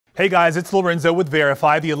Hey guys, it's Lorenzo with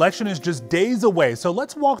Verify. The election is just days away, so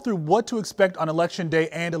let's walk through what to expect on election day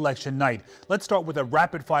and election night. Let's start with a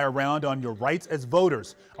rapid fire round on your rights as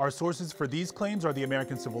voters. Our sources for these claims are the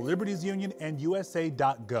American Civil Liberties Union and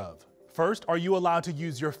USA.gov. First, are you allowed to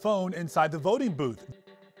use your phone inside the voting booth?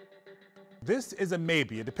 This is a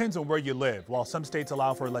maybe. It depends on where you live. While some states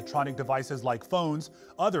allow for electronic devices like phones,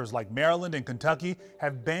 others like Maryland and Kentucky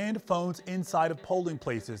have banned phones inside of polling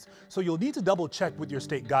places, so you'll need to double check with your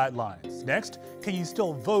state guidelines. Next, can you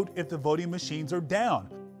still vote if the voting machines are down?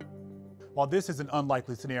 While this is an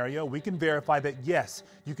unlikely scenario, we can verify that yes,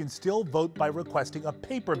 you can still vote by requesting a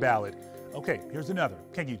paper ballot. Okay, here's another.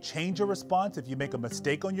 Can you change your response if you make a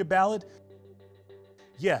mistake on your ballot?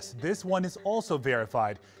 Yes, this one is also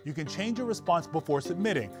verified. You can change your response before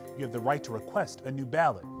submitting. You have the right to request a new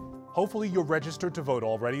ballot. Hopefully you're registered to vote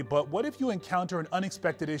already, but what if you encounter an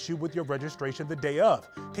unexpected issue with your registration the day of?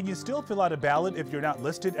 Can you still fill out a ballot if you're not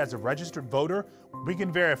listed as a registered voter? We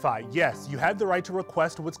can verify, yes, you have the right to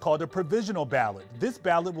request what's called a provisional ballot. This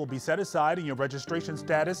ballot will be set aside and your registration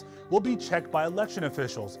status will be checked by election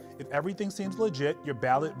officials. If everything seems legit, your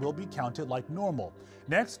ballot will be counted like normal.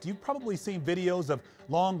 Next, you've probably seen videos of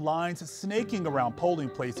long lines snaking around polling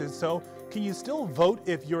places, so can you still vote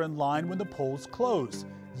if you're in line when the polls close?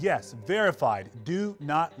 Yes, verified. Do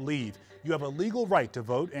not leave. You have a legal right to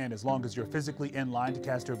vote, and as long as you're physically in line to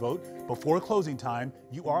cast your vote before closing time,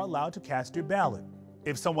 you are allowed to cast your ballot.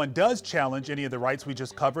 If someone does challenge any of the rights we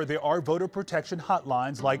just covered, there are voter protection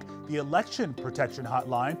hotlines like the Election Protection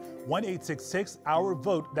Hotline,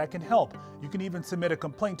 1-866-OUR-VOTE that can help. You can even submit a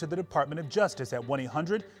complaint to the Department of Justice at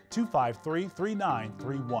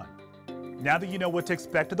 1-800-253-3931. Now that you know what to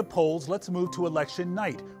expect at the polls, let's move to election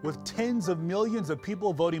night. With tens of millions of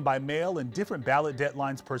people voting by mail and different ballot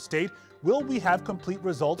deadlines per state, will we have complete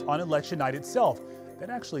results on election night itself? That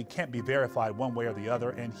actually can't be verified one way or the other,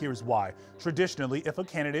 and here's why. Traditionally, if a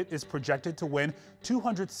candidate is projected to win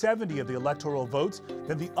 270 of the electoral votes,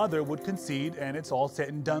 then the other would concede, and it's all said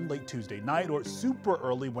and done late Tuesday night or super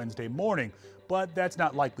early Wednesday morning. But that's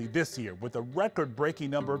not likely this year, with a record-breaking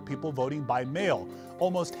number of people voting by mail.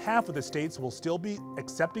 Almost half of the states will still be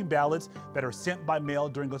accepting ballots that are sent by mail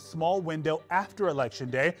during a small window after Election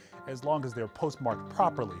Day, as long as they're postmarked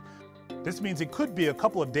properly. This means it could be a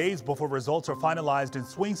couple of days before results are finalized in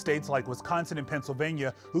swing states like Wisconsin and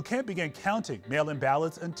Pennsylvania, who can't begin counting mail-in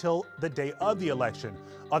ballots until the day of the election.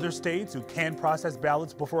 Other states who can process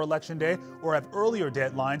ballots before Election Day or have earlier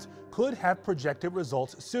deadlines could have projected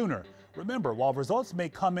results sooner. Remember, while results may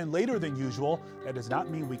come in later than usual, that does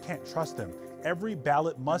not mean we can't trust them. Every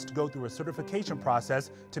ballot must go through a certification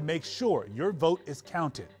process to make sure your vote is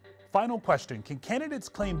counted. Final question, can candidates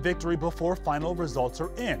claim victory before final results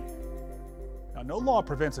are in? Now, no law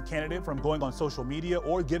prevents a candidate from going on social media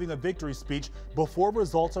or giving a victory speech before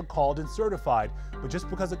results are called and certified. But just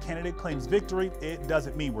because a candidate claims victory, it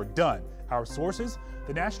doesn't mean we're done. Our sources?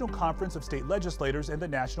 The National Conference of State Legislators and the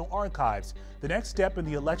National Archives. The next step in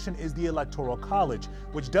the election is the Electoral College,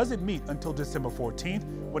 which doesn't meet until December 14th,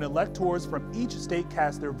 when electors from each state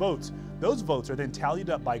cast their votes. Those votes are then tallied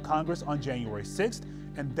up by Congress on January 6th,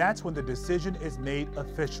 and that's when the decision is made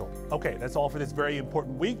official. Okay, that's all for this very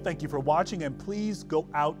important week. Thank you for watching, and please go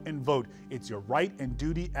out and vote. It's your right and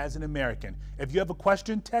duty as an American. If you have a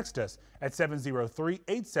question, text us at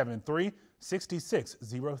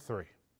 703-873-6603.